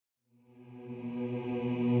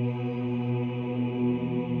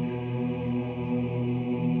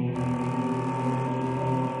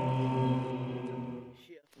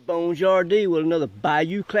Jardee with another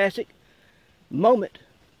Bayou Classic moment.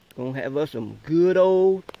 Gonna have us some good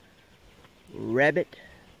old rabbit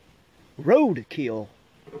roadkill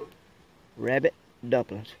rabbit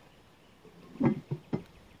dumplings.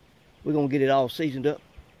 We're gonna get it all seasoned up.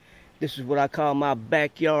 This is what I call my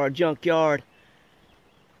backyard junkyard.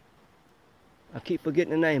 I keep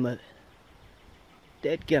forgetting the name of it.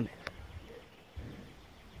 Dadgummit.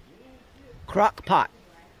 Crock-Pot.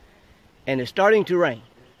 And it's starting to rain.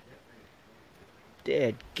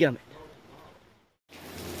 Dadgummit.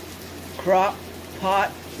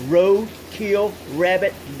 Crock-Pot roadkill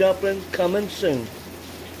rabbit dumplings coming soon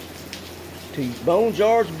to Bone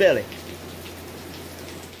Jar's belly.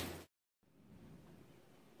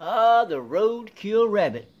 Ah, the roadkill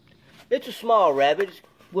rabbit. It's a small rabbit. It's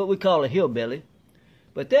what we call a hillbilly.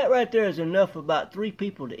 But that right there is enough for about 3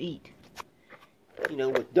 people to eat. You know,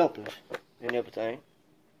 with dumplings and everything.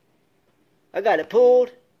 I got it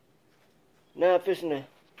pulled. Now I'm fixing to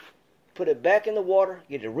put it back in the water,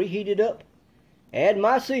 get it reheated up, add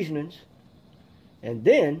my seasonings, and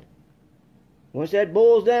then, once that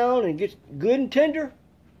boils down and gets good and tender,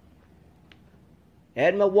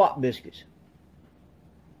 add my wop biscuits.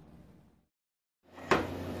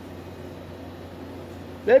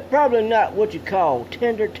 They're probably not what you call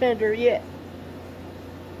tender yet.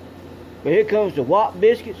 But here comes the wop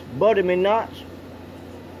biscuits, butter me knots.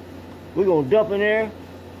 We're going to dump in there,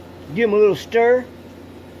 give them a little stir,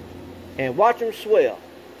 and watch them swell.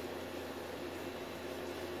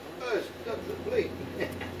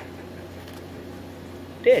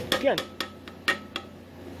 Dadgummit.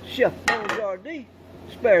 Chef Bone Jardee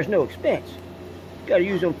spares no expense. Got to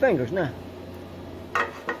use them fingers now.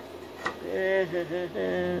 Are you cooking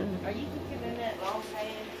in that long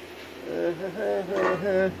pan?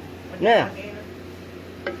 Now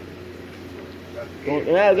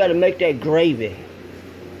I've got to make that gravy.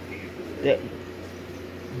 That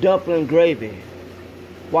dumpling gravy.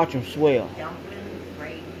 Watch them swell. Dumpling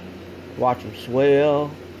gravy. Watch them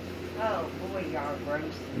swell. Oh boy, y'all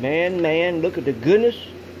gross. Man, look at the goodness.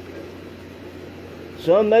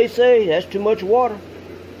 Some may say that's too much water.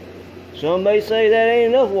 Some may say that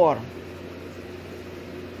ain't enough water.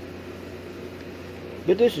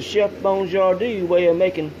 But this is Chef Bone Jardee way of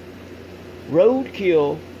making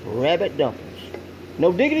roadkill rabbit dumplings.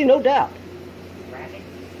 No diggity, no doubt. Rabbit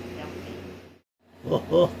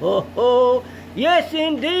dumpling. Oh, yes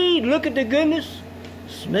indeed. Look at the goodness.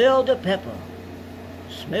 Smell the pepper.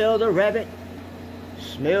 Smell the rabbit.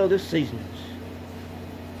 Smell the seasonings.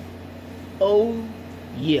 Oh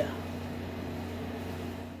yeah.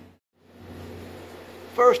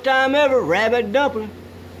 First time ever rabbit dumpling.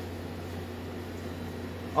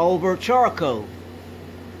 Over charcoal.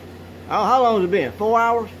 Oh, how long has it been? 4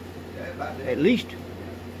 hours? Yeah, at least.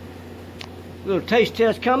 A little taste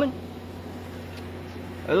test coming.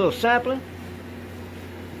 A little sampling.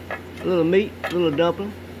 A little meat, a little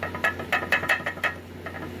dumpling.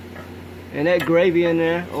 And that gravy in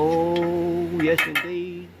there. Oh, yes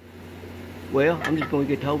indeed. Well, I'm just going to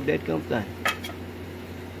get the whole dadgum thing.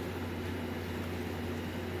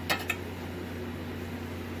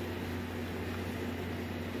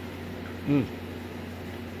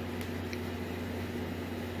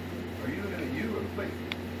 Are you looking at you or the plate?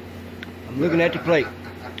 I'm looking at the plate.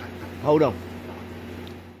 Hold on.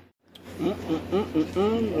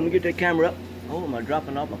 Let me get that camera up. Oh, am I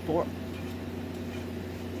dropping off my fork?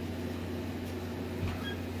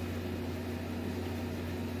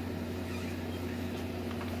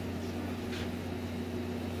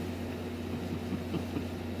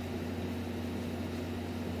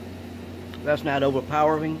 That's not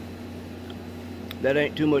overpowering. That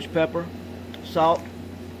ain't too much pepper, salt,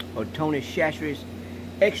 or Tony Chachere's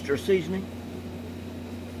extra seasoning.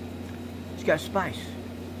 It's got spice.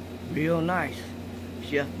 Real nice.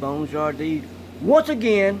 Chef Bone Jardee. Once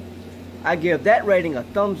again, I give that rating a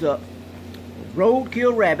thumbs up.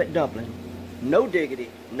 Roadkill rabbit dumpling. No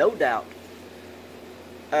diggity, no doubt.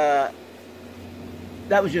 That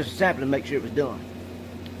was just a sample to make sure it was done.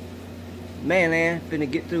 Man, finna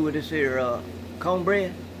get through with this here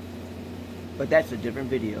cornbread. But that's a different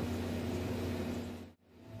video.